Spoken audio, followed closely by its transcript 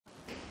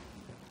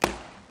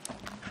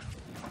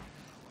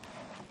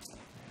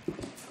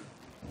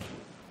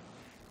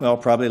Well,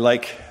 probably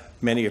like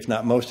many, if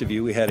not most of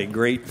you, we had a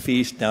great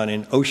feast down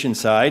in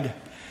Oceanside.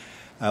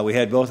 We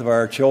had both of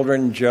our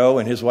children, Joe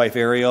and his wife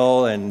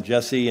Ariel, and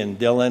Jesse and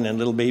Dylan, and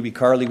little baby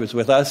Carly was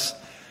with us.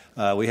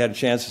 We had a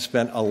chance to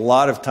spend a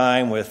lot of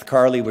time with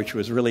Carly, which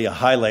was really a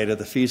highlight of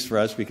the feast for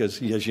us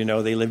because, as you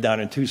know, they live down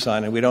in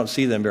Tucson and we don't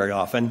see them very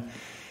often.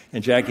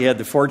 And Jackie had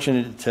the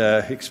fortunate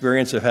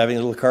experience of having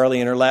little Carly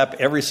in her lap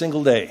every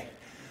single day.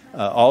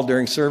 All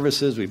during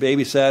services, we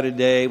babysat a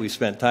day, we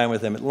spent time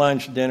with them at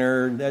lunch,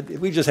 dinner.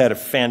 We just had a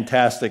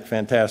fantastic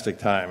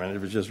time, and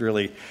it was just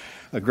really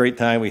a great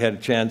time. We had a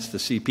chance to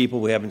see people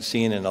we haven't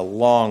seen in a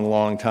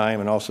long time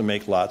and also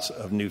make lots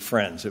of new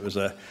friends. It was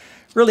a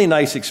really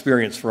nice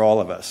experience for all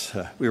of us.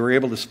 We were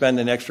able to spend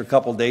an extra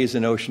couple days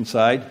in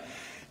Oceanside,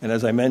 and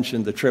as I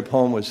mentioned, the trip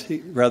home was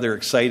rather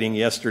exciting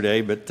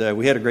yesterday, but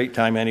we had a great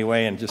time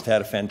anyway and just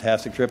had a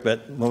fantastic trip.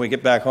 But when we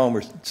get back home,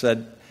 we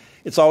said,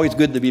 it's always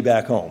good to be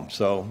back home.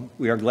 So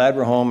we are glad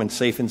we're home and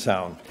safe and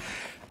sound.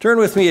 Turn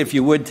with me, if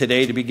you would,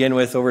 today to begin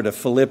with over to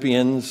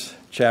Philippians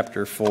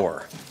chapter 4.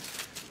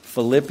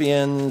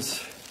 Philippians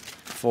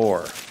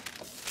 4.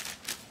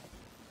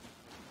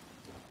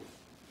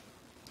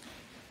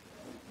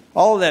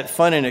 All of that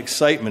fun and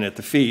excitement at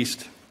the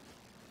feast,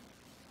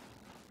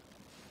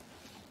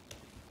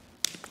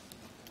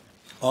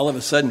 all of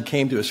a sudden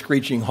came to a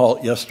screeching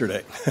halt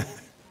yesterday.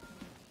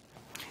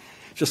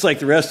 Just like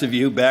the rest of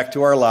you, back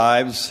to our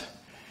lives,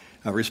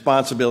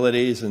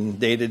 responsibilities, and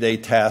day-to-day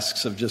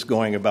tasks of just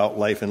going about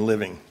life and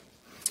living.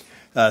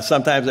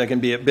 Sometimes that can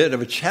be a bit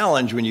of a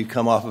challenge when you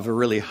come off of a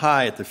really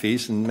high at the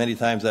feast, and many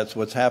times that's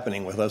what's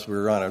happening with us.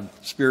 We're on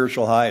a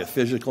spiritual high, a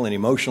physical and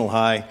emotional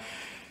high, and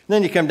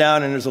then you come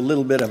down and there's a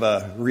little bit of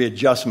a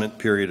readjustment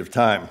period of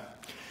time.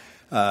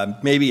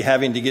 Maybe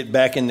having to get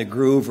back in the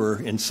groove, or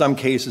in some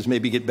cases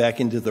maybe get back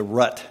into the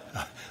rut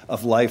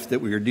of life that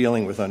we are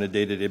dealing with on a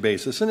day-to-day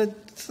basis. And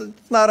it's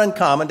not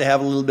uncommon to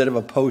have a little bit of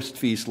a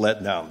post-feast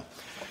letdown.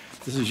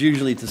 This is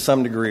usually to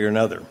some degree or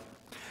another.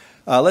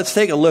 Let's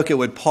take a look at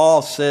what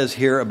Paul says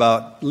here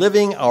about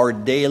living our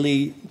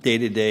daily,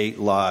 day-to-day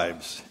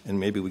lives. And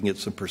maybe we can get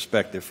some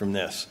perspective from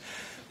this.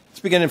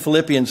 Let's begin in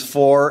Philippians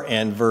 4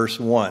 and verse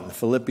 1.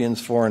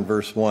 Philippians 4 and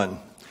verse 1.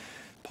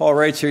 Paul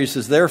writes here, he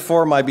says,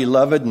 "Therefore, my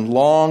beloved and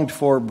longed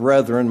for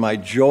brethren, my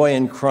joy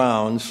and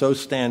crown, so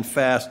stand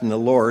fast in the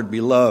Lord,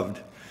 beloved."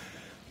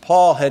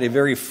 Paul had a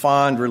very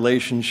fond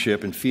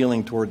relationship and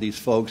feeling toward these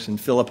folks in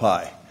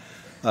Philippi.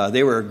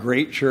 They were a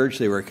great church.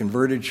 They were a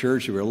converted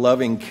church. They were a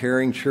loving,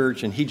 caring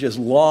church, and he just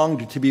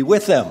longed to be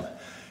with them.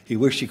 He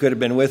wished he could have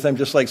been with them,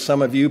 just like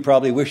some of you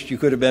probably wished you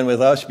could have been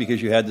with us because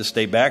you had to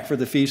stay back for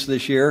the feast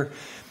this year.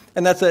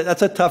 And that's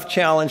a tough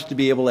challenge to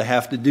be able to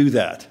have to do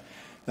that.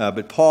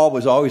 But Paul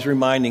was always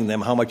reminding them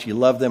how much he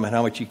loved them and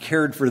how much he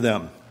cared for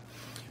them.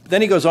 But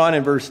then he goes on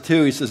in verse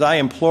 2. He says, "I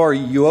implore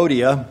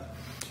Euodia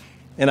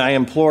and I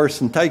implore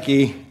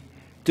Syntyche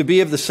to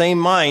be of the same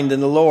mind in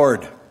the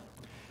Lord."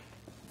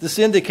 This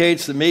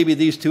indicates that maybe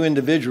these two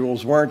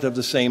individuals weren't of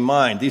the same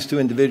mind. These two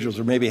individuals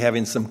were maybe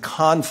having some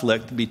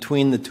conflict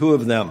between the two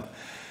of them.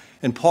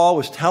 And Paul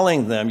was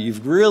telling them,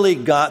 you've really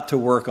got to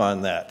work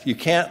on that. You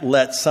can't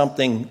let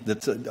something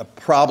that's a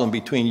problem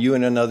between you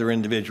and another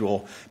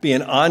individual be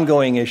an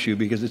ongoing issue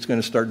because it's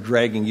going to start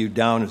dragging you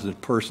down as a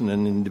person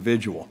and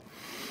individual.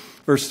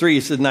 Verse 3,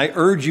 he said, "And I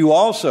urge you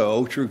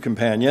also, true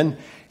companion,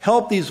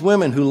 help these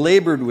women who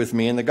labored with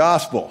me in the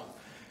gospel,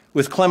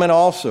 with Clement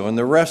also and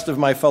the rest of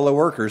my fellow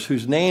workers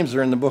whose names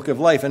are in the book of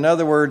life." In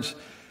other words,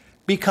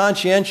 be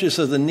conscientious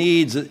of the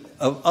needs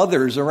of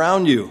others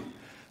around you.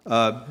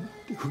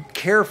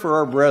 Care for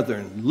our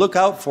brethren. Look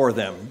out for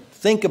them.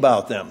 Think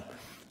about them.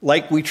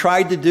 Like we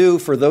tried to do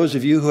for those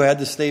of you who had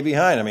to stay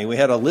behind. I mean, we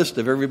had a list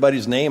of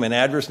everybody's name and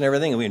address and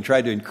everything, and we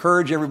tried to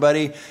encourage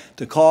everybody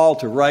to call,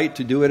 to write,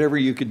 to do whatever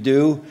you could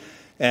do.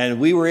 And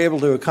we were able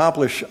to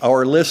accomplish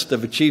our list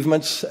of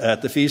achievements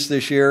at the feast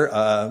this year.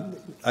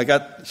 I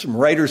got some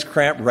writer's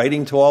cramp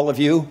writing to all of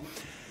you,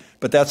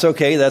 but that's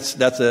okay. That's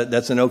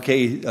an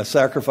okay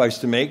sacrifice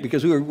to make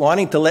because we were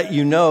wanting to let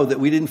you know that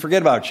we didn't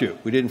forget about you.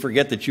 We didn't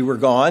forget that you were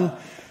gone,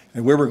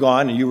 and we were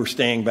gone, and you were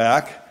staying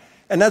back.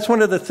 And that's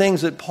one of the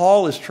things that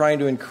Paul is trying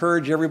to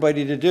encourage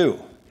everybody to do.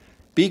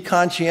 Be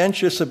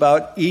conscientious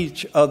about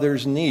each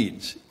other's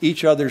needs,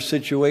 each other's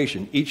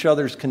situation, each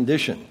other's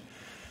condition.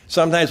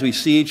 Sometimes we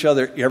see each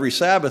other every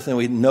Sabbath and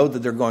we know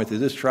that they're going through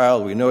this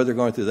trial, we know they're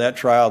going through that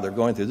trial, they're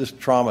going through this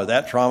trauma,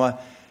 that trauma,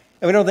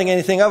 and we don't think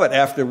anything of it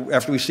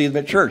after we see them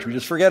at church. We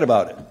just forget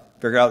about it.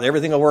 Figure out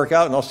everything will work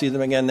out and I'll see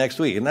them again next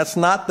week. And that's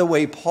not the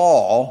way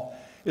Paul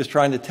is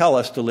trying to tell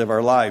us to live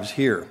our lives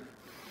here.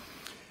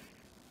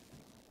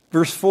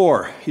 Verse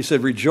 4, he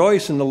said,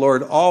 "Rejoice in the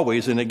Lord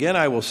always, and again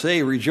I will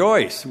say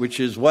rejoice," which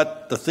is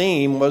what the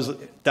theme was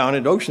down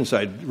at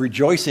Oceanside,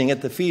 rejoicing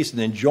at the feast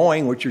and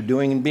enjoying what you're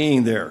doing and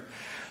being there.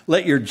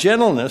 "Let your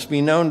gentleness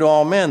be known to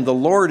all men. The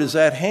Lord is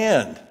at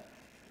hand."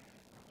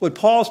 What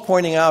Paul's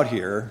pointing out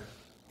here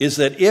is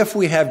that if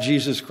we have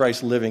Jesus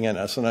Christ living in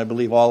us, and I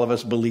believe all of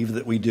us believe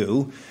that we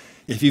do,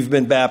 if you've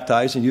been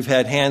baptized and you've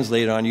had hands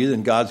laid on you,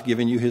 then God's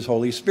given you his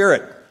Holy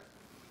Spirit.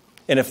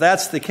 And if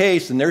that's the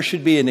case, then there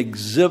should be an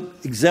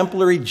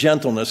exemplary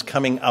gentleness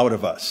coming out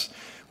of us.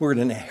 We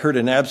heard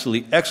an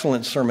absolutely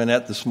excellent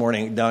sermonette this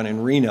morning down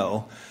in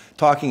Reno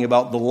talking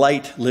about the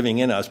light living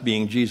in us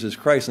being Jesus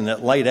Christ, and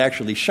that light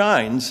actually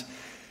shines.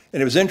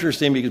 And it was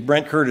interesting because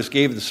Brent Curtis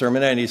gave the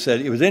sermonette, and he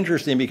said, it was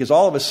interesting because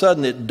all of a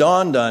sudden it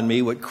dawned on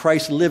me what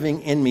Christ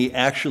living in me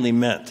actually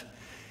meant.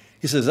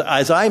 He says,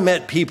 as I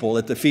met people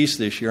at the feast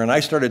this year, and I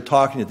started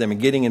talking to them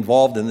and getting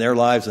involved in their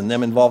lives and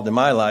them involved in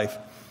my life,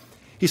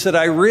 he said,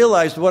 I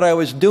realized what I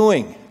was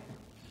doing.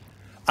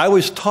 I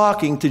was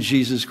talking to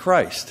Jesus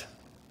Christ.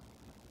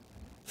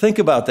 Think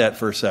about that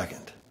for a second.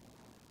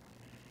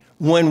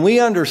 When we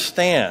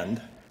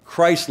understand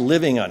Christ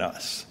living on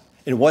us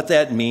and what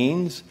that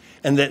means,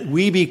 and that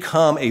we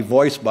become a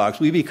voice box,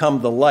 we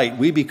become the light,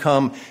 we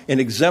become an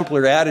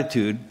exemplary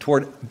attitude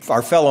toward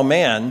our fellow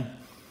man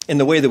in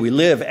the way that we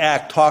live,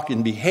 act, talk,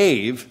 and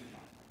behave,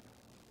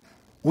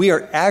 we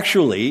are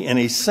actually, in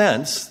a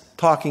sense,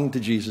 talking to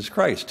Jesus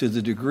Christ to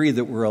the degree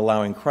that we're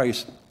allowing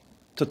Christ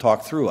to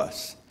talk through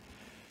us.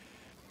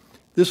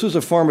 This was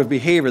a form of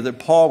behavior that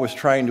Paul was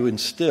trying to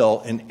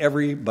instill in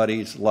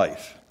everybody's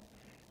life.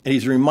 And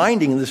he's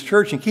reminding this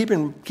church, and keep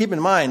in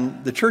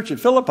mind, the church at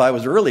Philippi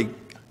was a really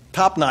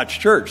top-notch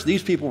church.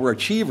 These people were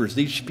achievers.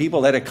 These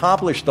people had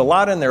accomplished a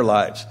lot in their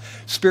lives,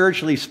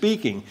 spiritually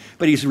speaking.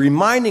 But he's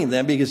reminding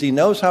them because he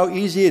knows how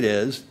easy it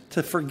is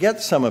to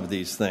forget some of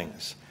these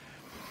things.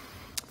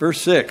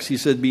 Verse 6, he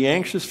said, be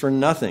anxious for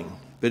nothing,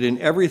 but in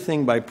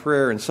everything by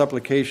prayer and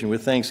supplication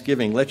with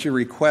thanksgiving, let your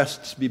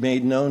requests be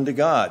made known to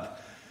God.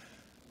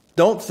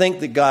 Don't think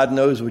that God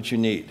knows what you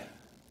need.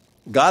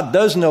 God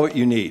does know what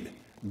you need.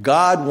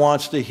 God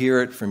wants to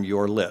hear it from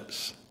your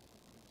lips.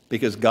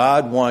 Because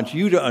God wants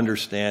you to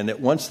understand that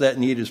once that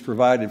need is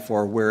provided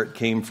for, where it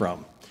came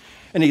from.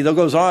 And he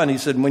goes on, he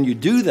said, when you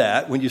do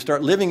that, when you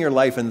start living your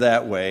life in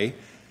that way,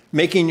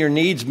 making your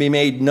needs be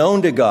made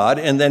known to God,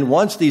 and then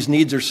once these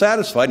needs are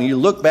satisfied and you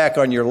look back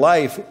on your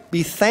life,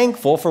 be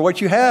thankful for what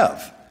you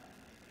have.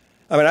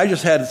 I mean, I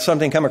just had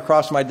something come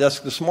across my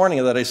desk this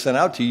morning that I sent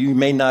out to you. You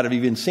may not have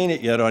even seen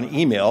it yet on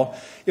email.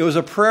 It was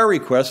a prayer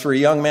request for a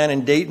young man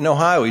in Dayton,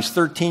 Ohio. He's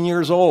 13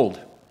 years old.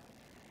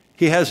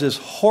 He has this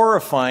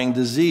horrifying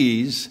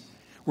disease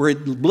where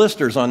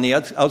blisters on the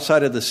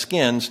outside of the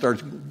skin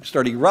start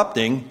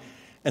erupting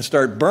and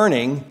start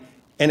burning,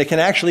 and it can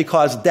actually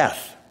cause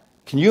death.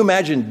 Can you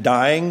imagine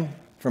dying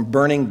from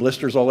burning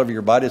blisters all over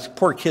your body? This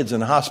poor kid's in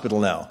the hospital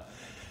now.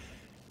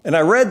 And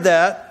I read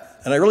that,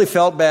 and I really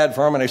felt bad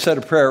for him, and I said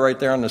a prayer right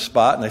there on the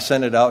spot, and I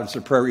sent it out. It's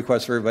a prayer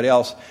request for everybody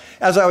else.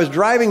 As I was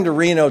driving to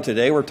Reno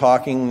today, we're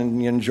talking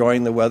and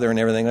enjoying the weather and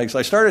everything. So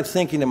I started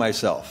thinking to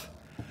myself,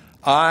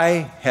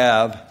 I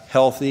have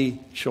healthy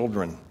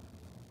children.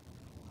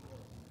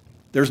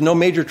 There's no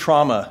major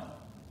trauma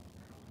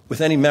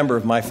with any member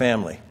of my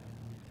family.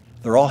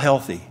 They're all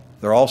healthy.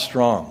 They're all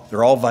strong.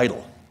 They're all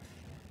vital.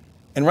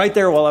 And right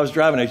there while I was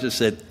driving, I just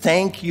said,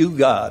 thank you,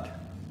 God,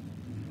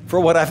 for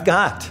what I've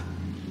got,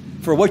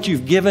 for what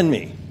you've given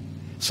me.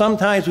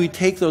 Sometimes we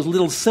take those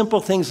little simple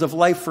things of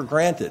life for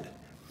granted.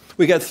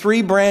 We got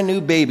 3 brand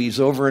new babies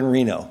over in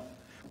Reno,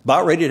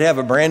 about ready to have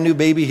a brand new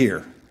baby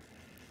here.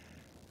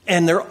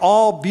 And they're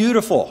all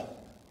beautiful.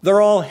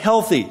 They're all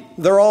healthy.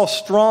 They're all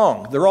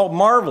strong. They're all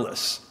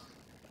marvelous.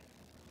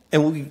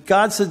 And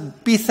God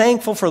said, be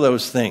thankful for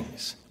those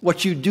things,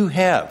 what you do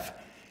have.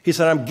 He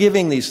said, I'm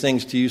giving these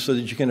things to you so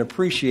that you can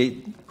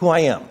appreciate who I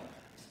am,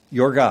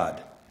 your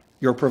God,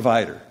 your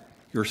provider,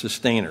 your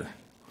sustainer.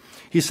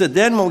 He said,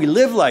 then when we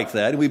live like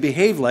that, we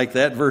behave like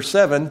that, verse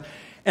 7,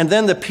 and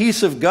then the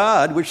peace of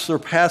God, which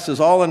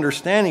surpasses all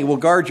understanding, will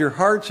guard your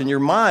hearts and your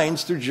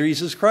minds through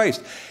Jesus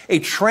Christ. A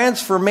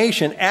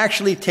transformation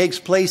actually takes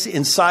place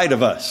inside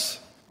of us.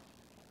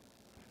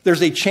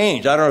 There's a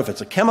change. I don't know if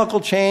it's a chemical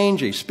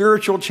change, a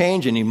spiritual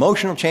change, an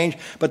emotional change,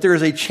 but there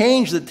is a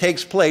change that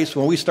takes place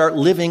when we start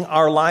living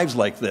our lives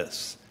like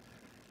this.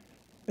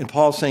 And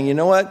Paul's saying, you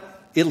know what?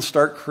 It'll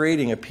start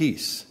creating a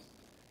peace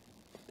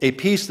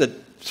that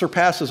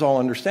surpasses all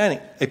understanding,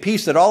 a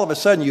peace that all of a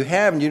sudden you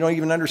have and you don't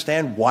even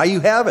understand why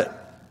you have it.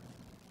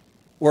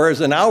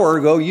 Whereas an hour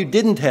ago, you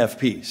didn't have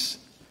peace.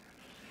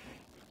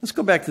 Let's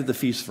go back to the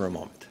feast for a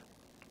moment.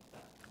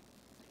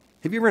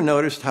 Have you ever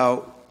noticed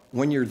how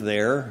when you're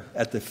there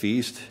at the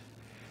feast,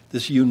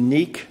 this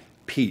unique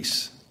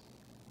peace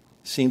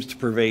seems to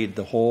pervade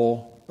the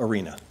whole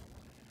arena?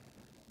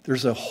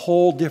 There's a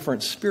whole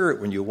different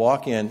spirit when you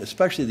walk in,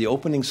 especially the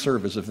opening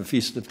service of the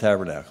Feast of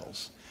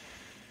Tabernacles,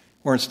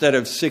 where instead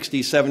of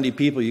 60, 70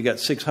 people, you got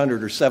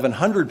 600 or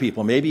 700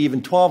 people, maybe even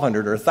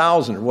 1,200 or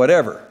 1,000 or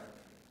whatever.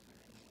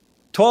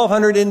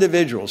 1,200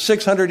 individuals,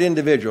 600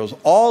 individuals,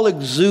 all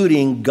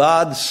exuding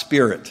God's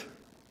Spirit.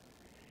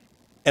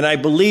 And I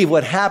believe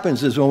what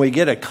happens is when we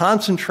get a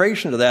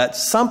concentration of that,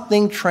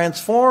 something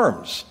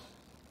transforms.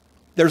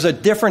 There's a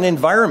different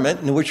environment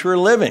in which we're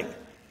living.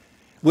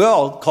 We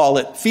all call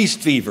it feast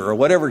fever or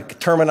whatever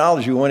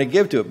terminology we want to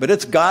give to it, but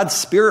it's God's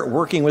Spirit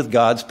working with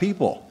God's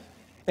people.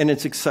 And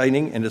it's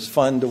exciting and it's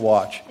fun to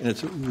watch and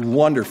it's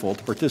wonderful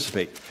to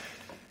participate.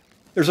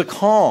 There's a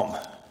calm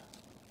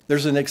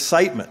There's an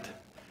excitement.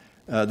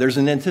 There's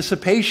an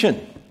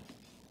anticipation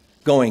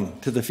going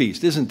to the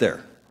feast, isn't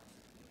there?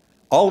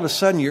 All of a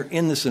sudden, you're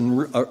in this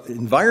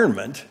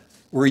environment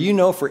where you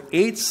know for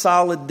 8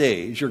 solid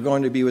days you're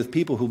going to be with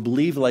people who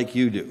believe like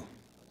you do.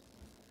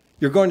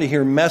 You're going to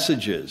hear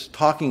messages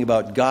talking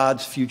about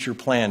God's future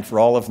plan for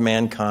all of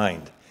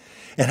mankind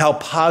and how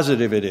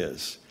positive it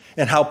is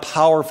and how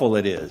powerful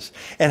it is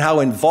and how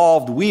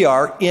involved we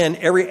are in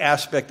every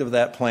aspect of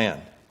that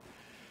plan.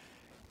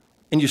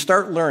 And you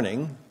start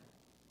learning,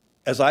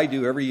 as I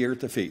do every year at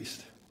the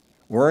feast,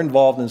 we're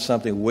involved in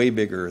something way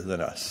bigger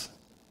than us.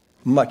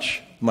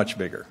 Much, much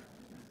bigger.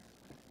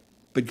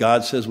 But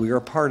God says we are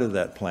a part of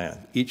that plan.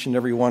 Each and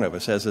every one of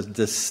us has a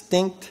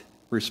distinct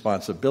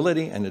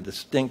responsibility and a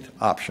distinct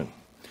option.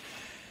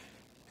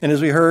 And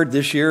as we heard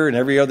this year and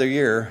every other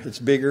year, it's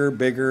bigger,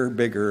 bigger,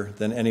 bigger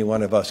than any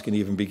one of us can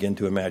even begin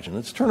to imagine.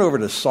 Let's turn over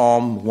to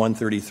Psalm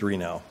 133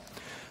 now.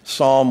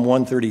 Psalm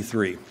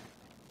 133.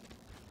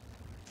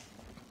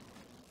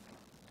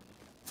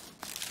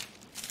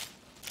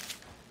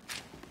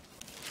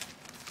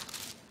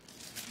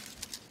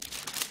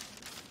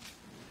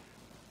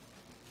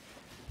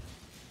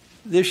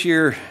 This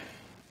year,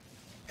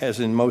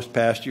 as in most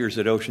past years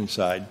at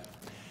Oceanside,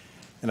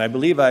 and I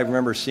believe I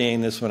remember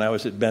seeing this when I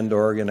was at Bend,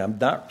 Oregon. I'm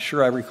not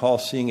sure I recall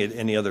seeing it at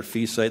any other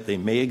feast site. They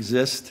may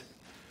exist.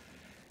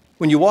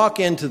 When you walk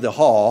into the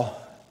hall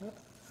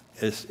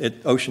at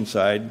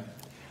Oceanside,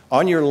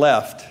 on your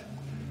left,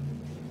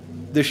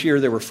 this year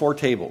there were 4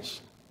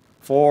 tables,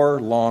 4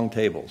 long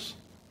tables.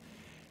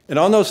 And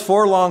on those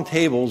 4 long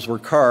tables were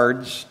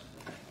cards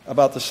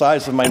about the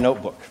size of my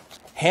notebook,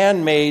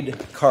 handmade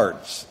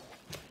cards,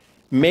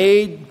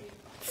 made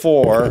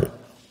for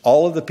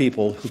all of the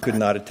people who could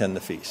not attend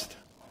the feast.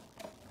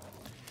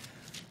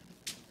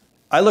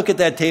 I look at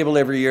that table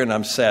every year and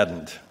I'm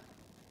saddened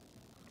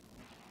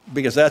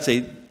because that's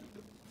a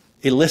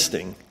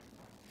listing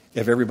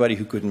of everybody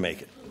who couldn't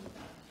make it.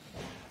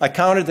 I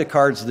counted the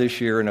cards this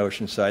year in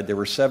Oceanside. There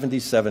were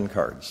 77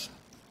 cards.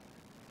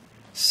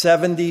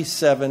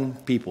 77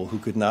 people who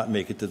could not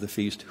make it to the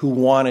feast who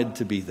wanted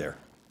to be there.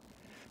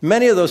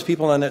 Many of those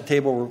people on that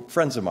table were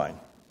friends of mine.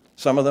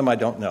 Some of them I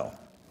don't know.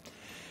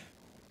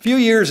 A few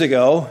years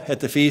ago at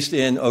the feast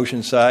in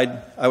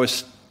Oceanside, I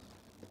was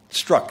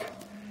struck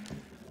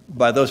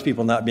by those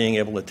people not being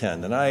able to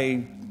attend. And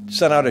I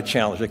sent out a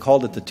challenge. I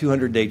called it the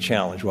 200-day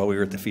challenge while we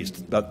were at the feast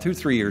about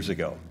 2-3 years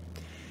ago.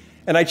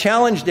 And I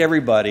challenged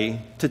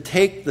everybody to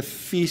take the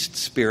feast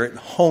spirit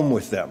home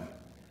with them.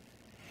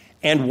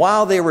 And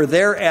while they were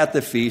there at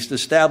the feast,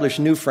 establish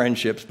new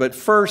friendships, but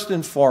first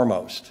and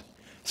foremost,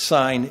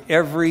 sign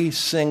every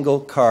single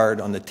card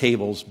on the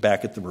tables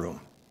back at the room.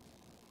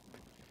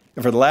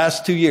 And for the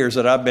last 2 years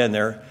that I've been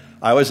there,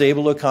 I was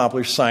able to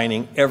accomplish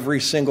signing every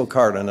single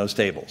card on those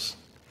tables.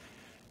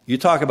 You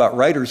talk about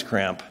writer's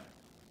cramp,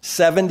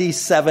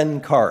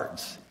 77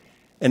 cards.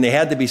 And they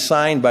had to be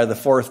signed by the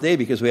 4th day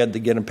because we had to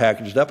get them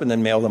packaged up and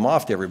then mail them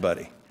off to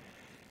everybody.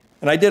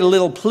 And I did a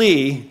little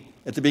plea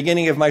at the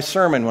beginning of my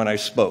sermon when I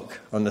spoke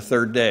on the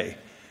 3rd day.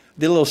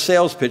 Did a little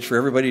sales pitch for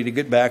everybody to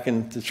get back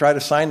and to try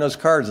to sign those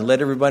cards and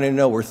let everybody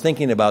know we're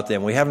thinking about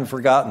them, we haven't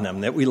forgotten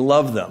them, that we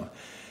love them.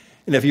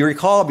 And if you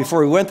recall,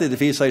 before we went to the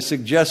feast, I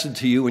suggested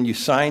to you when you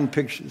sign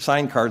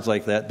cards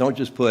like that, don't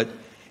just put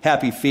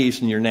Happy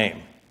Feast in your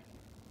name.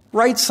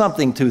 Write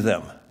something to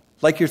them,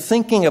 like you're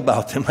thinking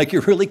about them, like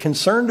you're really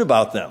concerned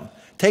about them.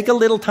 Take a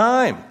little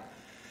time.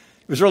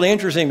 It was really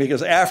interesting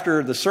because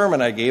after the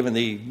sermon I gave and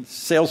the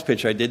sales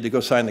pitch I did to go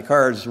sign the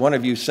cards, one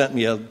of you sent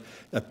me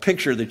a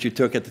picture that you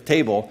took at the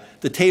table.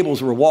 The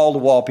tables were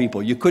wall-to-wall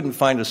people. You couldn't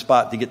find a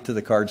spot to get to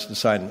the cards to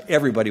sign.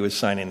 Everybody was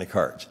signing the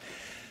cards.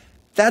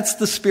 That's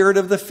the spirit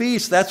of the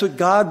feast. That's what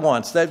God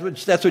wants.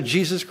 That's what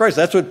Jesus Christ,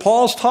 that's what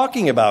Paul's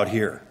talking about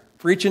here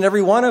for each and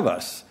every one of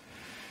us.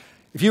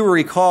 If you will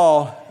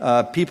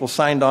recall, people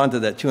signed on to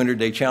that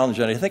 200-day challenge,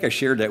 and I think I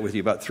shared that with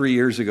you about 3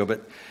 years ago,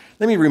 but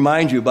let me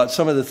remind you about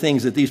some of the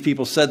things that these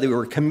people said they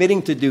were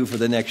committing to do for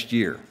the next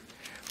year.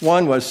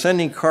 One was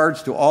sending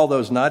cards to all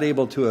those not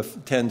able to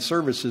attend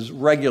services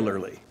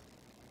regularly.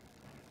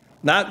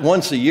 Not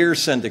once a year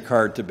send a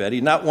card to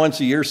Betty, not once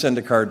a year send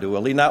a card to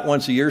Willie, not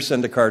once a year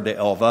send a card to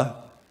Elva,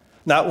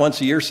 not once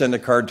a year send a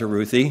card to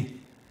Ruthie,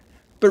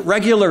 but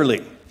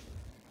regularly.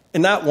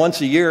 And not once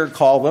a year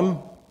call them,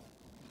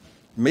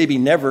 maybe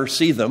never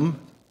see them,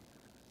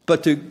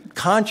 but to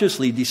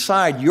consciously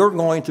decide you're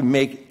going to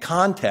make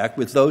contact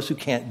with those who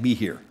can't be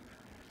here.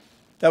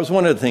 That was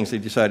one of the things they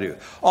decided to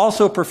do.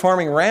 Also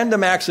performing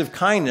random acts of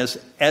kindness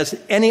as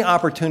any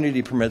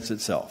opportunity permits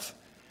itself.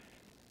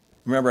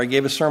 Remember, I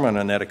gave a sermon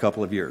on that a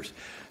couple of years.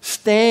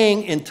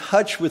 Staying in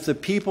touch with the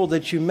people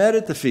that you met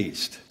at the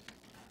feast.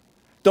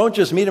 Don't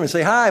just meet them and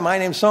say, hi, my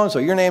name's so-and-so,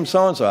 your name's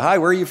so-and-so. Hi,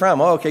 where are you from?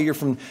 Oh, okay, you're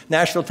from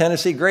Nashville,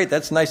 Tennessee. Great,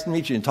 that's nice to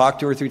meet you. And talk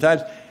 2 or 3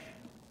 times.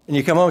 And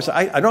you come home and say,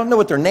 I don't know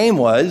what their name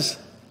was,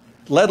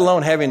 let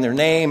alone having their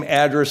name,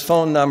 address,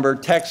 phone number,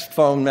 text,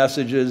 phone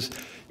messages,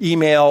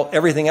 email,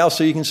 everything else,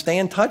 so you can stay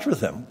in touch with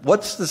them.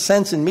 What's the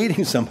sense in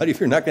meeting somebody if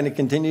you're not going to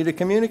continue to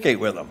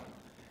communicate with them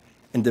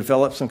and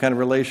develop some kind of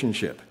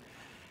relationship?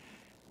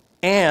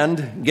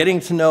 and getting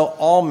to know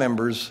all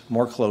members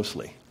more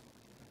closely.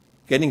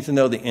 Getting to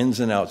know the ins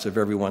and outs of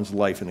everyone's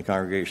life in the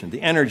congregation.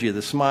 The energy,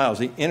 the smiles,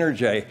 the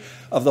energy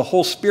of the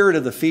whole spirit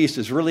of the feast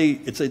is really,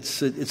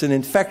 it's an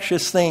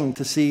infectious thing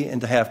to see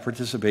and to have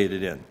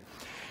participated in.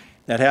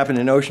 That happened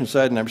in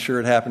Oceanside, and I'm sure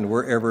it happened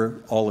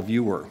wherever all of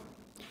you were.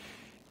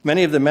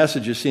 Many of the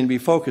messages seem to be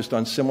focused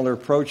on similar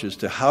approaches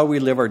to how we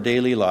live our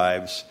daily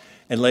lives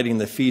and letting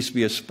the feast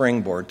be a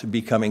springboard to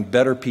becoming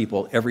better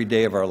people every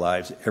day of our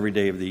lives, every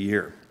day of the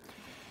year.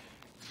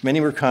 Many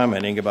were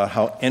commenting about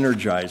how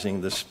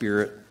energizing the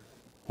Spirit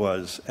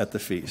was at the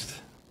feast.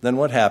 Then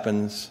what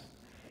happens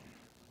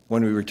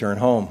when we return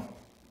home?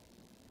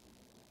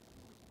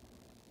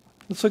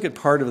 Let's look at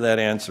part of that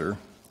answer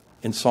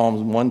in Psalm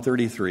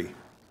 133.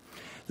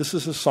 This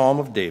is a Psalm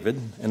of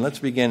David, and let's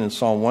begin in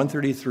Psalm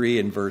 133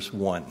 and verse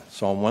 1.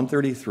 Psalm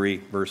 133,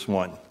 verse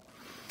 1.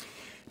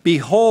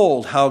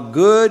 Behold, how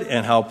good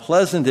and how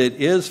pleasant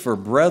it is for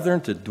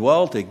brethren to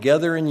dwell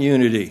together in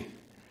unity.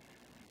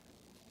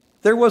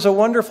 There was a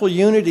wonderful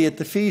unity at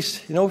the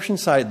feast in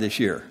Oceanside this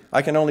year.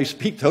 I can only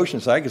speak to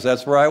Oceanside because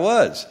that's where I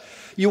was.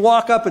 You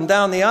walk up and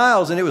down the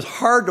aisles, and it was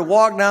hard to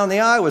walk down the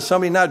aisle with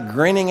somebody not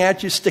grinning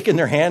at you, sticking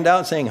their hand out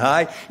and saying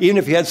hi. Even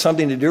if you had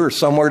something to do or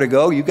somewhere to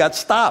go, you got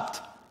stopped.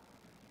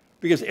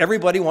 Because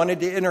everybody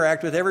wanted to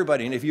interact with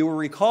everybody. And if you will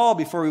recall,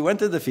 before we went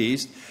to the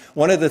feast,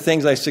 one of the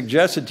things I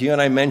suggested to you,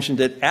 and I mentioned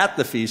it at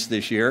the feast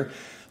this year,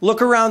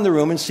 look around the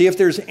room and see if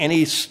there's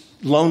any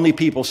lonely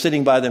people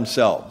sitting by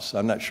themselves.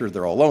 I'm not sure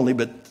they're all lonely,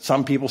 but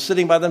some people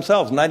sitting by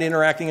themselves, not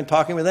interacting and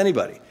talking with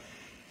anybody.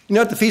 You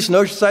know, at the Feast in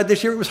Oceanside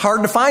this year, it was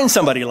hard to find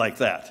somebody like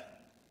that.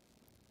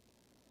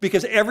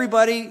 Because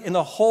everybody in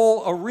the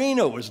whole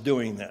arena was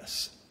doing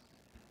this.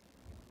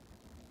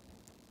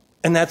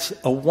 And that's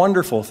a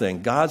wonderful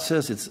thing. God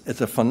says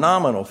it's a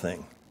phenomenal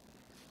thing.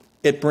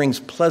 It brings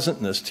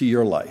pleasantness to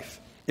your life.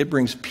 It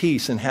brings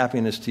peace and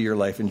happiness to your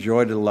life and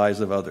joy to the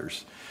lives of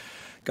others.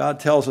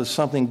 God tells us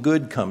something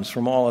good comes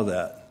from all of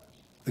that.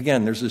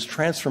 Again, there's this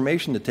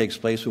transformation that takes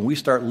place when we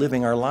start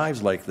living our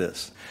lives like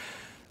this.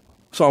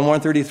 Psalm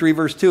 133,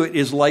 verse 2, it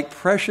is like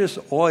precious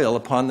oil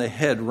upon the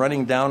head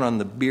running down on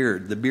the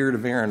beard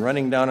of Aaron,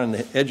 running down on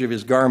the edge of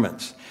his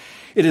garments.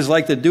 It is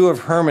like the dew of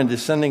Hermon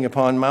descending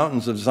upon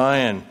mountains of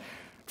Zion.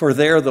 For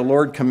there the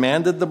Lord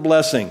commanded the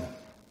blessing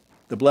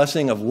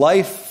of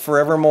life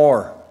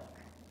forevermore.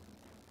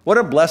 What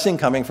a blessing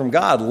coming from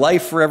God,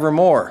 life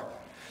forevermore.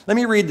 Let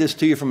me read this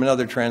to you from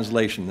another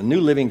translation, the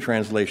New Living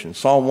Translation,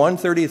 Psalm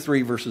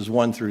 133, verses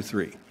 1 through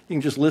 3. You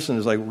can just listen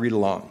as I read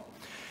along.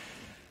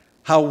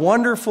 How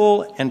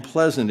wonderful and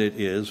pleasant it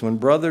is when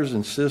brothers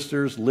and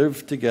sisters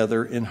live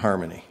together in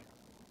harmony.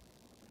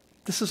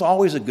 This is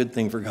always a good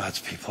thing for God's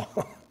people.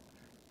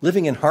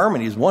 Living in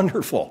harmony is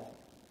wonderful.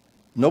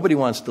 Nobody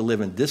wants to live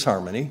in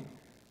disharmony.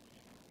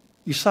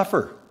 You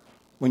suffer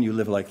when you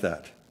live like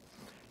that.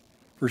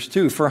 Verse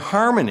 2, for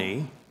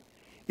harmony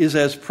is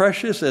as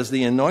precious as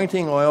the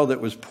anointing oil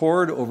that was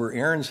poured over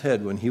Aaron's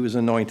head when he was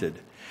anointed,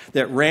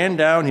 that ran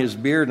down his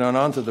beard and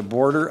onto the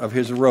border of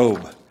his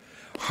robe.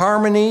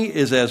 Harmony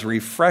is as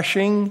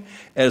refreshing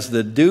as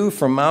the dew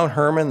from Mount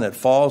Hermon that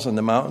falls on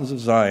the mountains of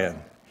Zion.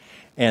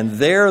 And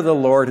there the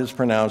Lord has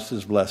pronounced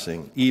his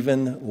blessing,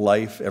 even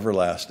life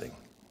everlasting.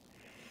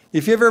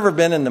 If you've ever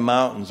been in the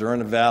mountains or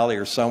in a valley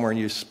or somewhere and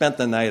you spent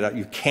the night out,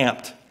 you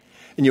camped,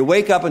 and you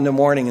wake up in the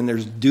morning and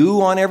there's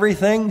dew on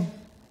everything,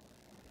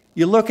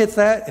 you look at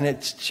that and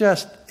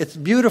it's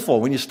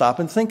beautiful when you stop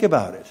and think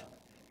about it.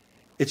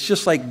 It's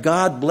just like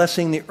God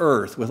blessing the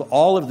earth with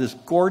all of this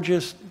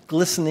gorgeous,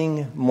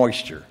 glistening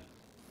moisture.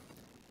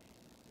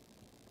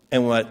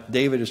 And what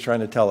David is trying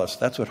to tell us,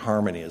 that's what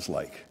harmony is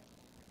like.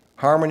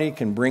 Harmony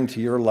can bring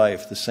to your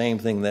life the same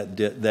thing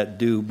that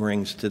dew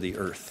brings to the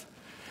earth.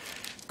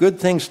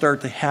 Good things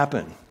start to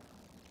happen.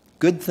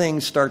 Good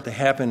things start to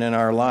happen in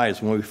our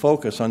lives when we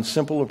focus on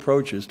simple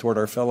approaches toward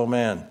our fellow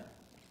man.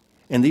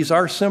 And these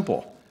are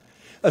simple,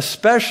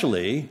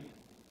 especially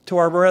to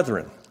our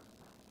brethren,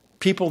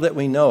 people that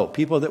we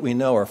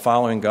know are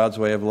following God's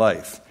way of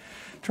life.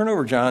 Turn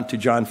over to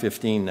John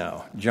 15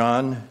 now.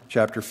 John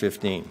chapter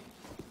 15.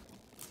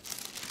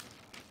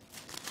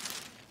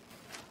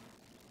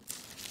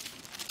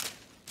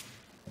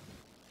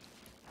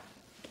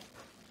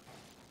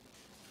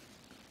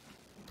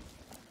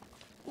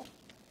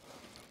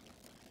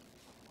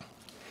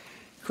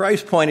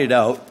 Christ pointed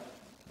out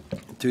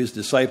to his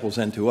disciples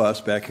and to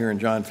us back here in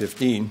John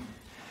 15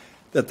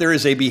 that there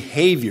is a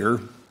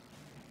behavior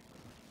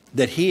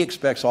that he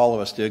expects all of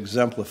us to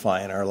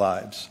exemplify in our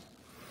lives.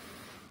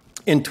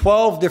 In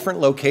 12 different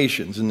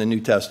locations in the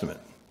New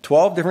Testament,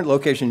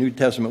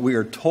 we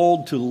are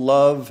told to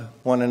love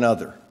one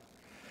another,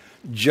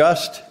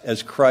 just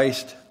as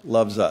Christ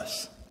loves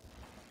us.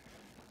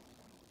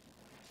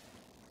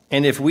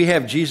 And if we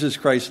have Jesus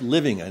Christ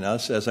living in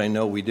us, as I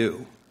know we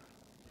do,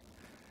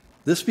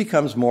 this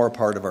becomes more a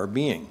part of our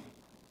being.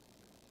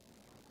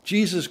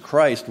 Jesus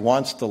Christ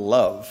wants to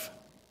love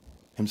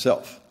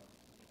himself.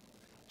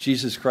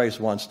 Jesus Christ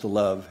wants to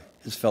love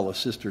his fellow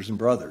sisters and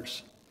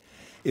brothers.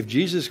 If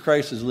Jesus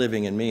Christ is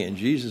living in me and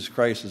Jesus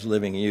Christ is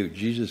living in you,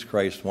 Jesus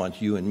Christ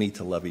wants you and me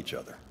to love each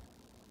other.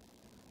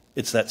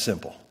 It's that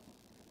simple.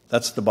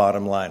 That's the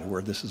bottom line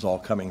where this is all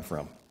coming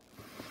from.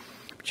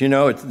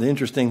 But the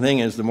interesting thing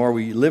is the more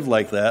we live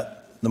like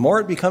that, the more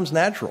it becomes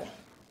natural.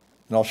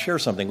 And I'll share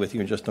something with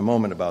you in just a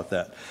moment about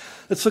that.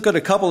 Let's look at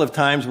a couple of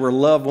times where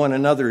love one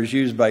another is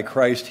used by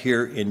Christ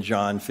here in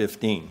John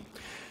 15.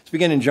 Let's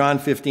begin in John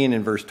 15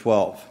 and verse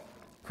 12.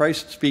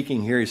 Christ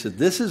speaking here, he said,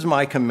 "This is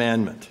my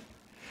commandment,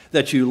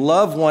 that you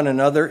love one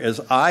another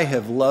as I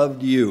have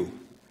loved you."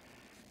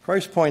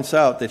 Christ points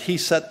out that he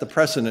set the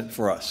precedent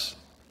for us.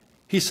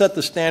 He set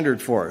the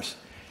standard for us.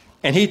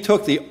 And he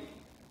took the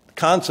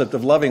concept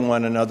of loving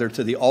one another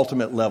to the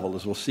ultimate level,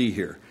 as we'll see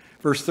here.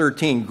 Verse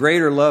 13,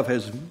 "Greater love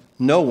has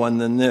no one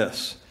than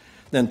this,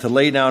 than to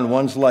lay down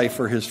one's life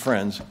for his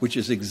friends," which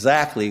is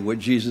exactly what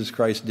Jesus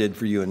Christ did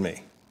for you and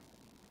me.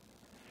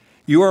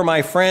 "You are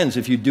my friends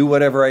if you do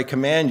whatever I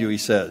command you," he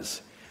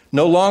says.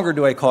 "No longer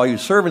do I call you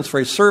servants, for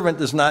a servant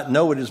does not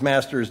know what his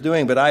master is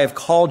doing, but I have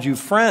called you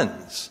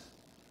friends.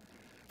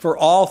 For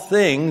all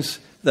things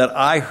that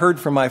I heard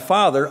from my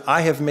Father,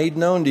 I have made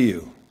known to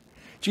you."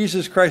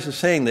 Jesus Christ is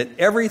saying that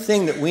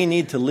everything that we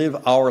need to live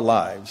our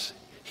lives,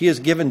 he has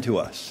given to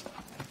us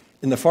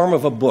in the form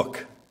of a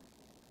book.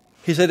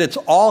 He said it's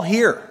all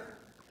here.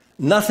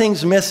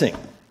 Nothing's missing.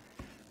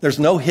 There's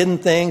no hidden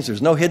things.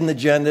 There's no hidden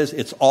agendas.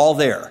 It's all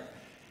there.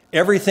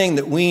 Everything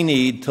that we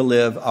need to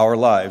live our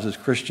lives as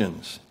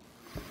Christians.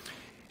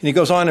 And he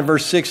goes on in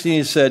verse 16,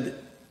 he said,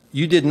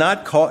 "You did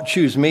not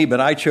choose me, but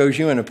I chose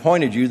you and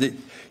appointed you that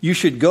you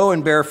should go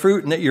and bear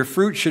fruit and that your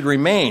fruit should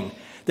remain,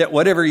 that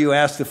whatever you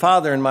ask the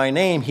Father in my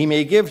name, he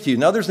may give to you."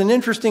 Now there's an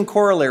interesting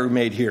corollary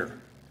made here.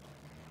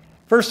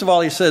 First of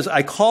all, he says,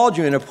 "I called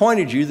you and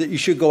appointed you that you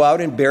should go out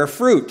and bear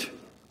fruit."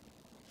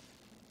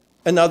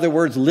 In other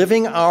words,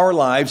 living our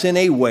lives in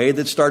a way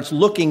that starts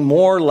looking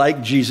more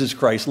like Jesus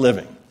Christ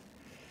living.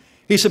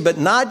 He said, but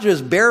not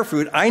just bear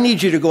fruit. I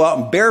need you to go out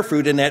and bear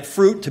fruit and that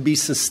fruit to be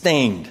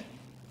sustained.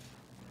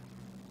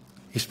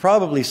 He's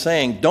probably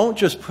saying, don't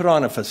just put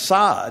on a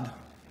facade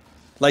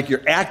like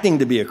you're acting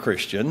to be a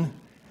Christian,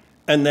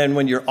 and then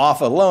when you're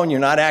off alone,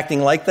 you're not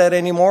acting like that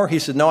anymore. He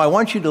said, no, I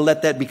want you to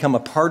let that become a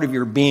part of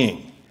your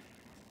being.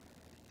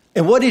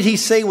 And what did he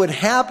say would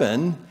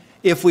happen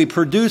if we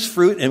produce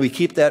fruit and we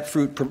keep that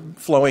fruit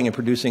flowing and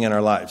producing in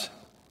our lives?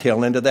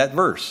 Tail end of that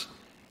verse.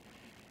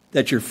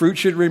 That your fruit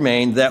should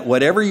remain, that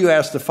whatever you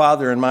ask the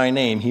Father in my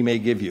name, he may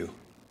give you.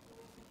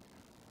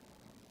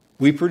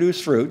 We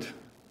produce fruit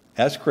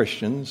as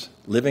Christians,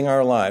 living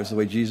our lives the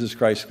way Jesus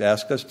Christ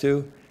asked us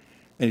to,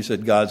 and he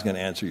said, God's going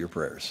to answer your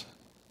prayers.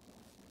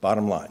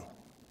 Bottom line.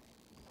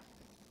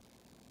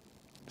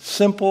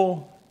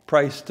 Simple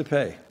price to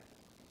pay.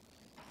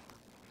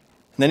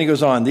 And then he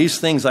goes on, these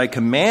things I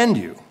command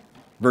you,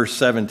 verse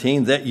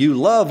 17, that you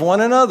love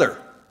one another.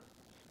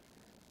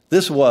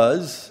 This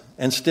was,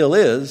 and still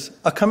is,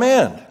 a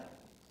command.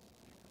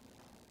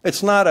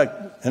 It's not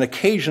an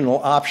occasional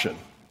option.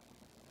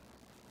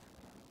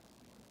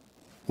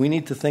 We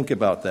need to think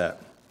about that.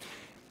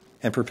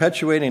 And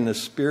perpetuating the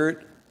spirit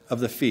of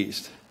the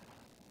feast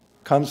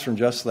comes from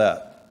just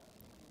that.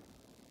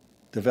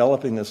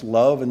 Developing this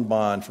love and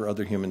bond for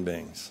other human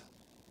beings.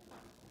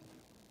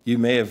 You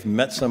may have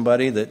met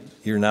somebody that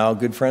you're now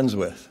good friends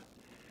with.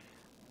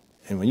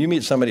 And when you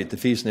meet somebody at the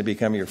feast and they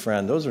become your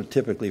friend, those are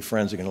typically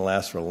friends that are going to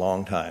last for a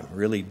long time.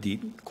 Really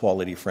deep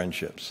quality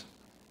friendships,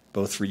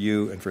 both for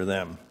you and for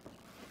them.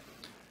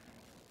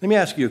 Let me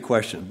ask you a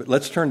question, but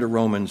let's turn to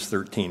Romans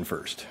 13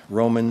 first.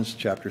 Romans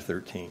chapter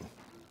 13.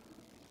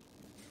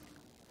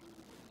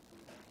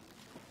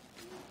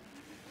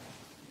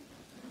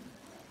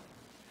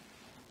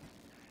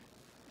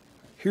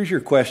 Here's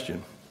your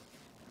question.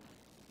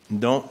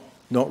 Don't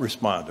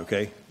respond,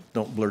 okay?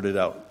 Don't blurt it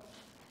out.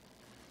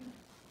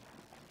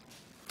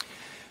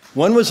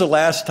 When was the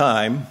last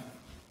time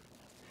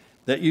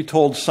that you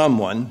told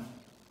someone,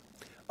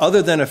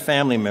 other than a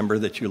family member,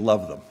 that you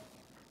love them?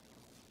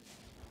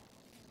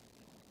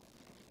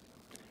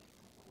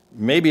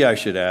 Maybe I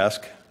should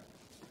ask,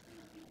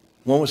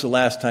 when was the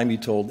last time you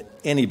told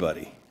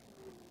anybody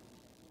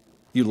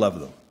you love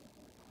them?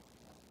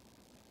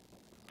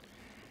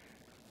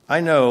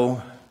 I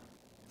know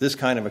this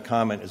kind of a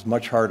comment is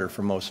much harder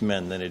for most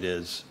men than it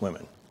is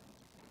women.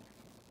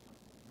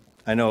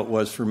 I know it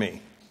was for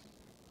me.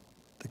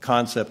 The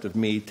concept of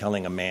me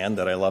telling a man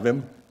that I love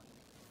him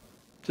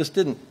just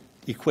didn't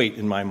equate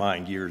in my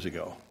mind years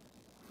ago.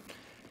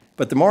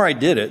 But the more I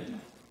did it,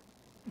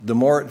 the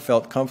more it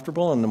felt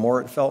comfortable and the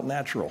more it felt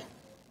natural.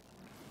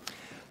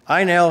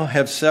 I now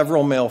have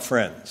several male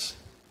friends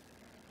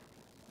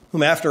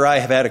whom after I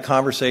have had a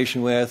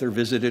conversation with or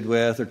visited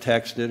with or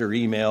texted or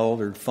emailed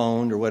or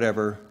phoned or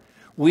whatever,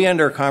 we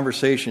end our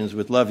conversations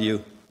with love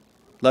you,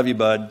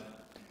 bud,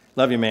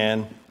 love you,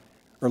 man,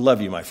 or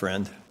love you, my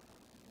friend.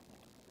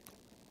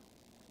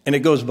 And it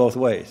goes both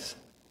ways.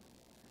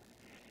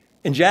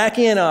 And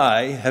Jackie and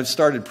I have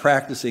started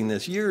practicing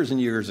this years and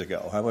years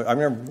ago. I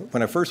remember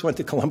when I first went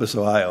to Columbus,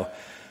 Ohio,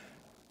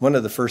 One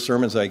of the first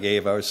sermons I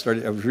gave, I was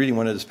reading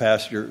one of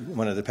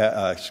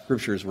the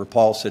scriptures where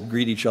Paul said,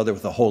 "Greet each other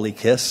with a holy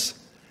kiss."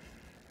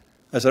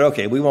 I said,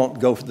 okay, we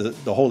won't go for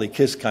the holy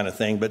kiss kind of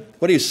thing, but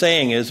what he's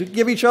saying is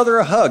give each other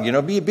a hug,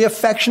 be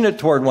affectionate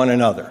toward one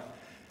another.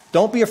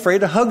 Don't be afraid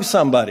to hug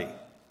somebody.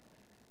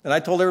 And I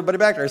told everybody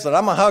back there, I said,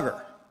 I'm a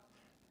hugger.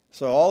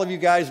 So all of you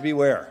guys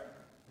beware.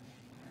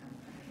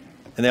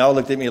 And they all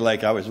looked at me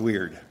like I was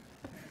weird.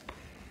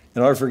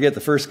 And I'll never forget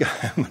the first guy,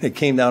 when I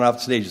came down off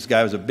the stage, this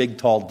guy was a big,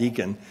 tall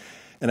deacon.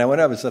 And I went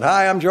up and said,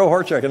 "Hi, I'm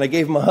JoeHorchak," and I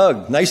gave him a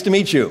hug. "Nice to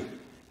meet you."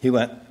 He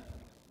went,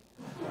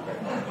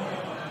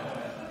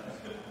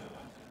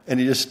 and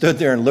he just stood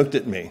there and looked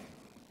at me.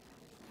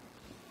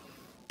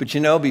 But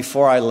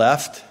before I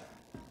left,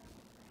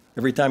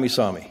 every time he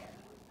saw me,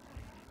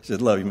 he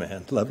said, "Love you,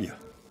 man, love you."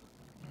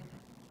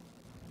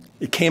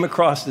 It came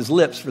across his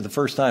lips for the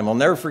first time. I'll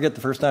never forget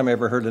the first time I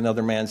ever heard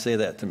another man say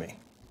that to me.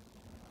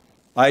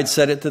 I had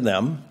said it to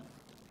them,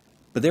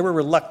 but they were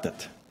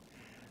reluctant.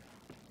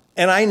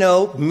 And I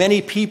know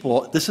many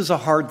people, this is a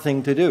hard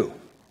thing to do.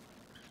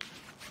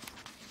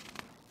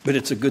 But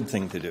it's a good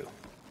thing to do.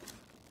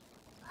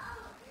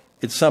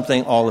 It's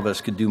something all of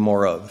us could do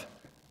more of.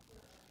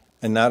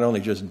 And not only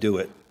just do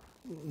it,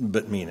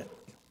 but mean it.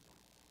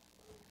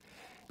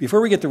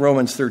 Before we get to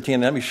Romans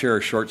 13, let me share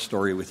a short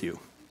story with you.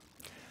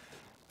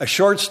 A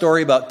short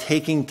story about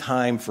taking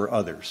time for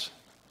others.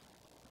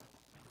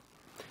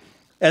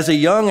 As a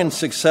young and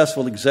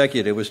successful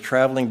executive was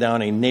traveling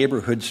down a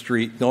neighborhood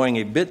street going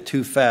a bit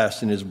too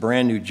fast in his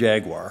brand new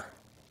Jaguar,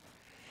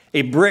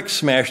 a brick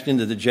smashed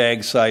into the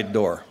Jag side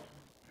door.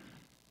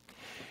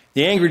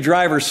 The angry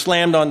driver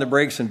slammed on the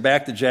brakes and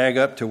backed the Jag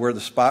up to where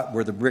the spot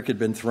where the brick had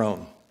been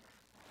thrown.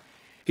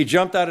 He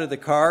jumped out of the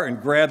car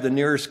and grabbed the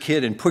nearest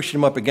kid and pushed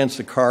him up against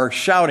the car,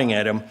 shouting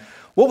at him,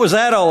 "What was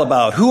that all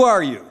about? Who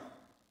are you?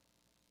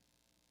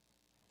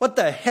 What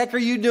the heck are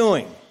you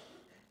doing?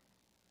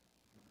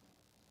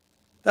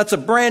 That's a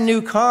brand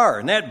new car,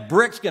 and that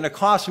brick's going to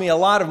cost me a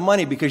lot of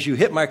money because you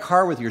hit my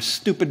car with your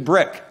stupid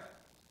brick."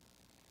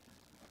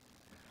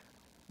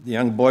 The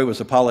young boy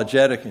was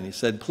apologetic, and he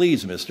said,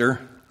 "Please,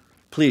 mister,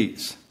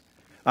 please.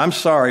 I'm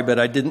sorry, but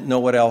I didn't know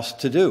what else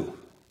to do.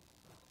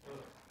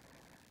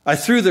 I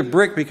threw the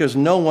brick because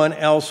no one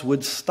else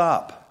would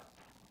stop."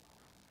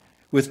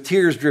 With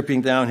tears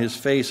dripping down his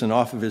face and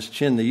off of his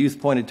chin, the youth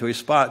pointed to a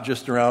spot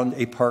just around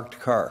a parked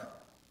car.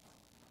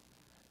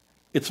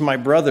 "It's my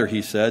brother,"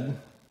 he said.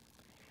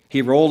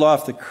 "He rolled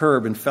off the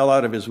curb and fell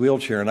out of his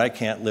wheelchair, and I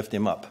can't lift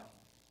him up."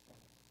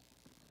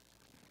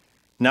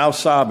 Now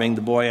sobbing,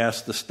 the boy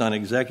asked the stunned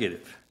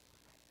executive,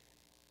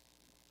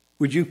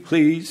 "Would you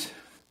please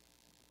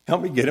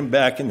help me get him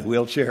back in the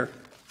wheelchair?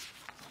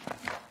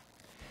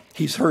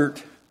 He's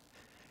hurt,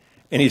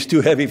 and he's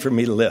too heavy for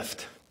me to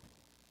lift."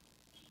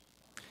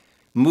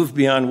 Moved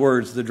beyond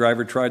words, the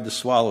driver tried to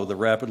swallow the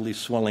rapidly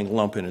swelling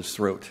lump in his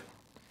throat.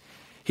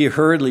 He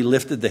hurriedly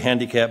lifted the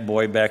handicapped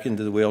boy back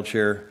into the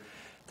wheelchair,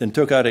 then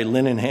took out a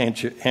linen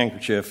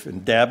handkerchief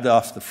and dabbed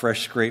off the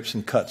fresh scrapes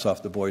and cuts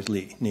off the boy's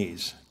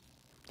knees.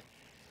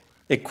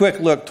 A quick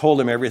look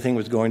told him everything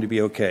was going to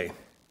be okay.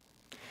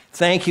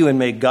 "Thank you, and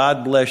may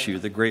God bless you,"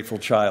 the grateful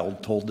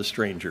child told the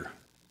stranger.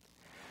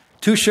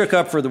 Too shook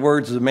up for the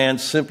words, the man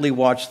simply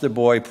watched the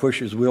boy push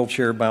his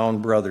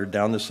wheelchair-bound brother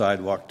down the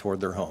sidewalk toward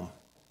their home.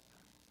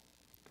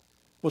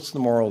 What's the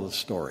moral of the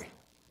story?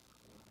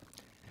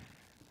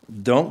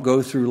 Don't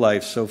go through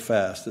life so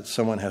fast that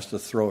someone has to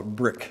throw a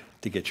brick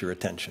to get your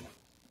attention.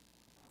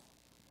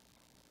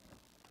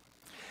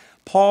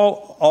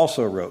 Paul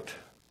also wrote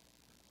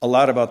a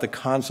lot about the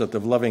concept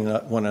of loving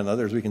one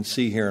another, as we can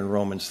see here in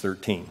Romans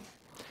 13.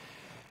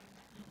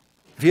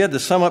 If you had to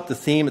sum up the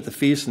theme at the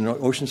feast in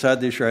Oceanside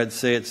this year, I'd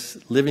say it's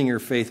living your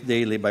faith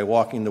daily by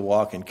walking the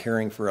walk and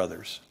caring for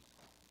others.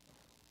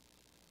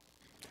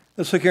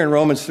 Let's look here in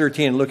Romans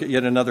 13 and look at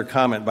yet another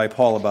comment by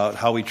Paul about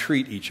how we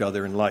treat each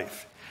other in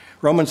life.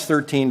 Romans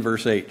 13,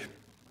 verse 8.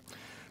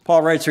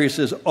 Paul writes here, he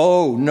says,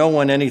 "Owe no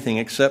one anything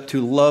except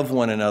to love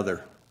one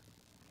another.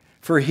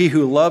 For he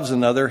who loves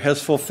another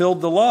has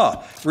fulfilled the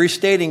law,"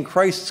 restating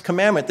Christ's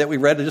commandment that we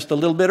read just a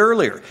little bit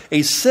earlier.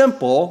 A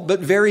simple but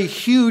very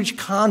huge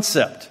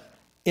concept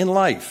in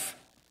life.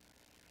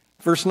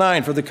 Verse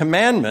 9, "For the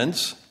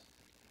commandments,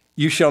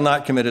 you shall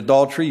not commit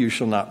adultery, you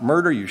shall not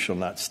murder, you shall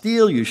not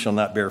steal, you shall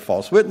not bear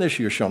false witness,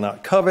 you shall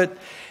not covet.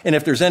 And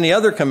if there's any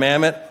other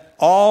commandment,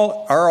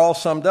 all are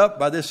summed up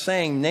by this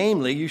saying,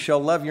 namely, you shall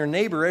love your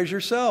neighbor as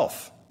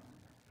yourself.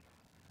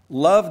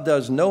 Love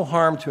does no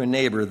harm to a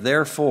neighbor,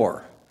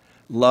 therefore,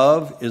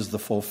 love is the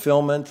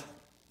fulfillment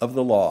of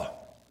the law."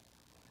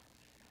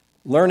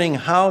 Learning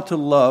how to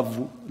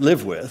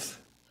live with,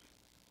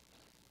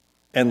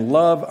 and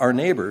love our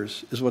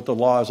neighbors is what the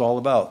law is all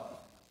about.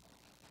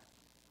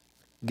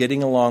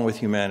 Getting along with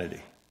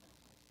humanity,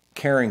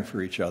 caring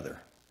for each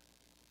other,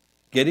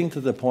 getting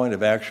to the point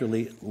of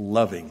actually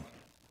loving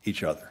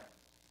each other.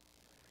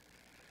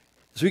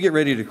 As we get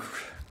ready to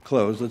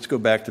close, let's go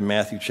back to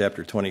Matthew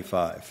chapter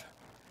 25.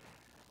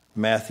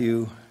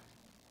 Matthew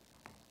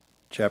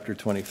chapter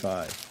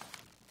 25.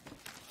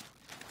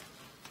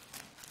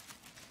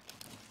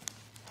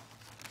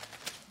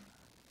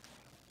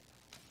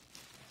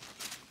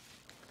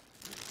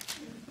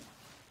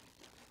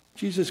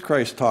 Jesus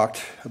Christ talked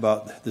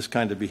about this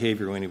kind of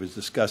behavior when he was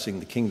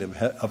discussing the kingdom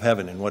of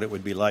heaven and what it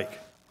would be like.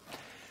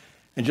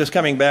 And just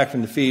coming back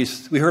from the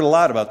feast, we heard a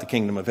lot about the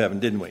kingdom of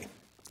heaven, didn't we?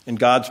 And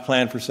God's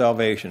plan for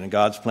salvation and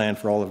God's plan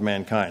for all of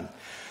mankind.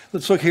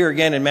 Let's look here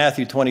again in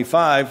Matthew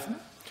 25,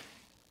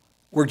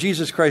 where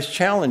Jesus Christ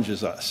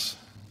challenges us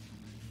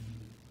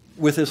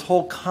with this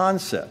whole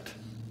concept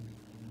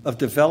of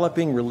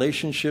developing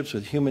relationships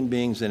with human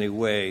beings in a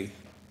way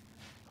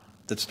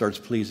that starts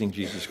pleasing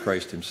Jesus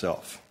Christ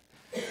himself.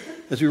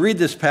 As we read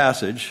this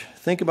passage,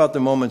 think about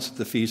the moments at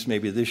the feast,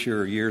 maybe this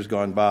year or years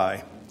gone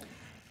by,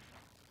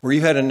 where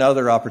you had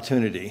another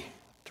opportunity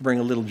to bring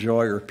a little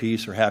joy or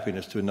peace or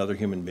happiness to another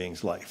human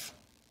being's life.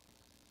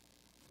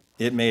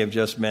 It may have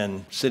just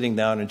been sitting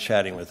down and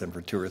chatting with them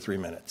for 2 or 3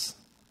 minutes.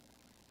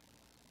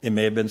 It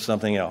may have been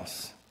something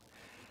else.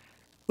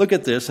 Look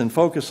at this and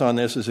focus on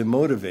this as a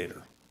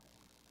motivator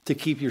to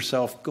keep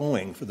yourself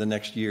going for the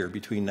next year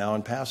between now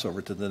and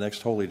Passover to the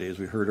next holy day, as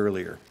we heard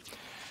earlier.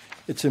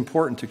 It's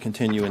important to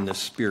continue in this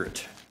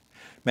spirit.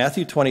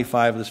 Matthew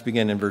 25, let's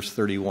begin in verse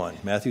 31.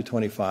 Matthew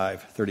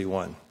 25,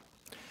 31.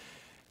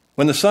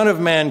 When the Son of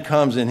Man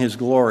comes in his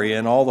glory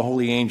and all the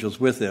holy angels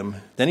with him,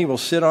 then he will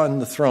sit on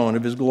the throne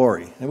of his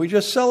glory. And we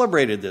just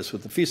celebrated this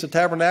with the Feast of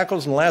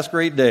Tabernacles and the last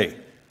great day.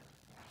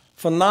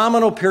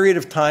 Phenomenal period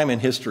of time in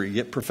history,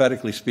 yet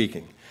prophetically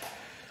speaking.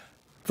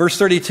 Verse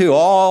 32,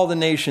 all the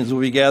nations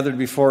will be gathered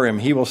before him.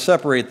 He will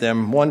separate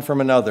them one from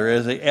another,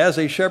 as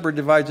a shepherd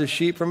divides his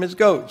sheep from his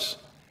goats.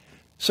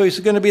 So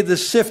it's going to be the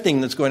sifting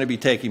that's going to be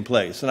taking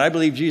place. And I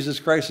believe Jesus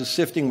Christ is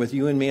sifting with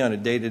you and me on a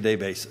day-to-day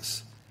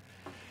basis.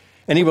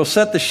 And he will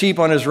set the sheep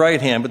on his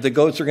right hand, but the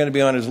goats are going to be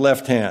on his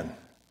left hand.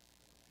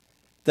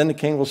 Then the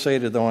king will say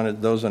to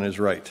those on his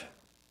right,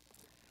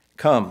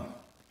 "Come,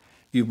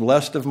 you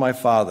blessed of my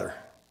Father,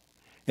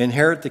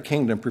 inherit the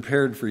kingdom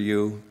prepared for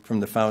you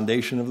from the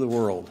foundation of the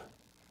world."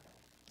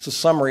 It's a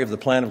summary of the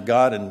plan of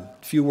God in a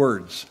few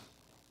words.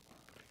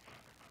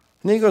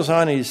 And then he goes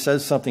on and he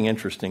says something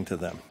interesting to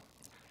them.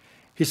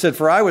 He said,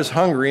 "For I was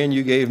hungry and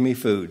you gave me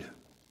food.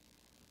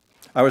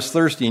 I was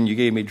thirsty and you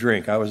gave me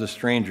drink. I was a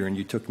stranger and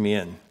you took me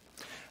in.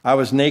 I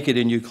was naked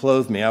and you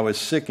clothed me. I was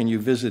sick and you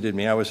visited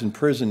me. I was in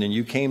prison and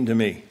you came to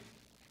me."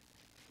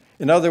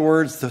 In other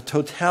words, the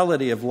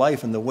totality of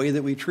life and the way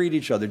that we treat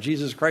each other.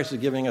 Jesus Christ is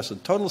giving us a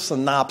total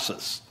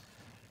synopsis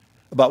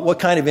about what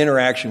kind of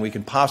interaction we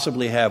can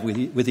possibly have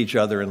with each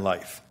other in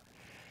life.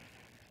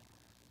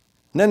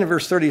 And then in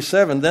verse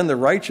 37, then the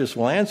righteous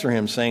will answer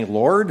him saying,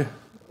 "Lord,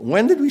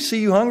 when did we see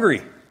you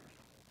hungry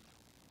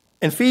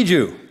and feed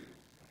you?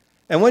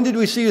 And when did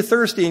we see you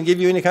thirsty and give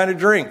you any kind of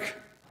drink?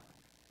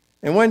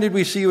 And when did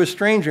we see you a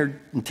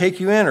stranger and take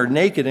you in, or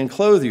naked and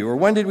clothe you? Or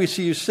when did we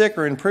see you sick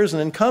or in prison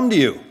and come to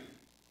you?"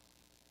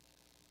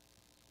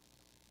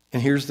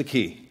 And here's the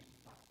key.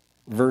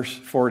 Verse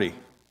 40.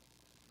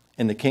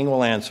 And the king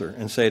will answer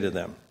and say to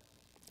them,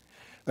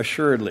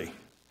 "Assuredly,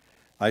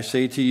 I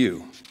say to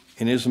you,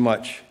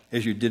 inasmuch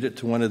as you did it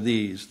to one of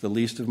these, the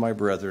least of my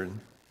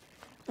brethren,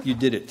 you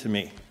did it to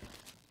me."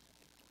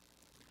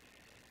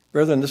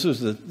 Brethren, this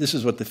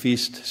is what the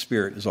feast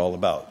spirit is all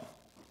about.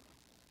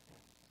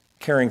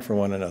 Caring for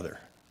one another,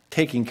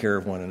 taking care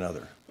of one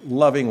another,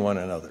 loving one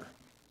another,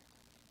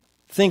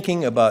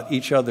 thinking about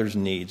each other's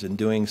needs and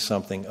doing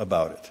something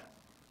about it.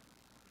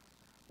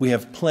 We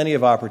have plenty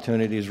of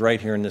opportunities right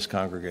here in this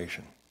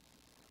congregation.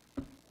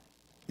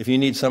 If you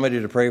need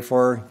somebody to pray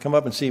for, come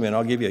up and see me and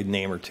I'll give you a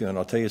name or two and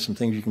I'll tell you some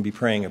things you can be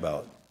praying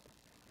about.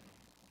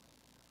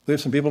 We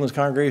have some people in this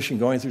congregation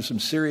going through some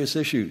serious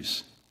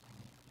issues.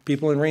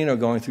 People in Reno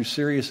going through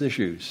serious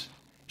issues.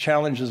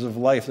 Challenges of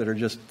life that are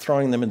just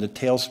throwing them into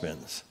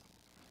tailspins.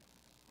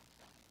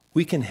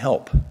 We can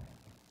help.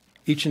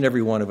 Each and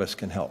every one of us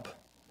can help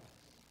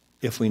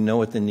if we know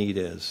what the need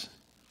is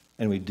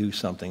and we do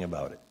something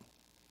about it.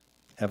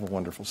 Have a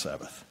wonderful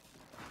Sabbath.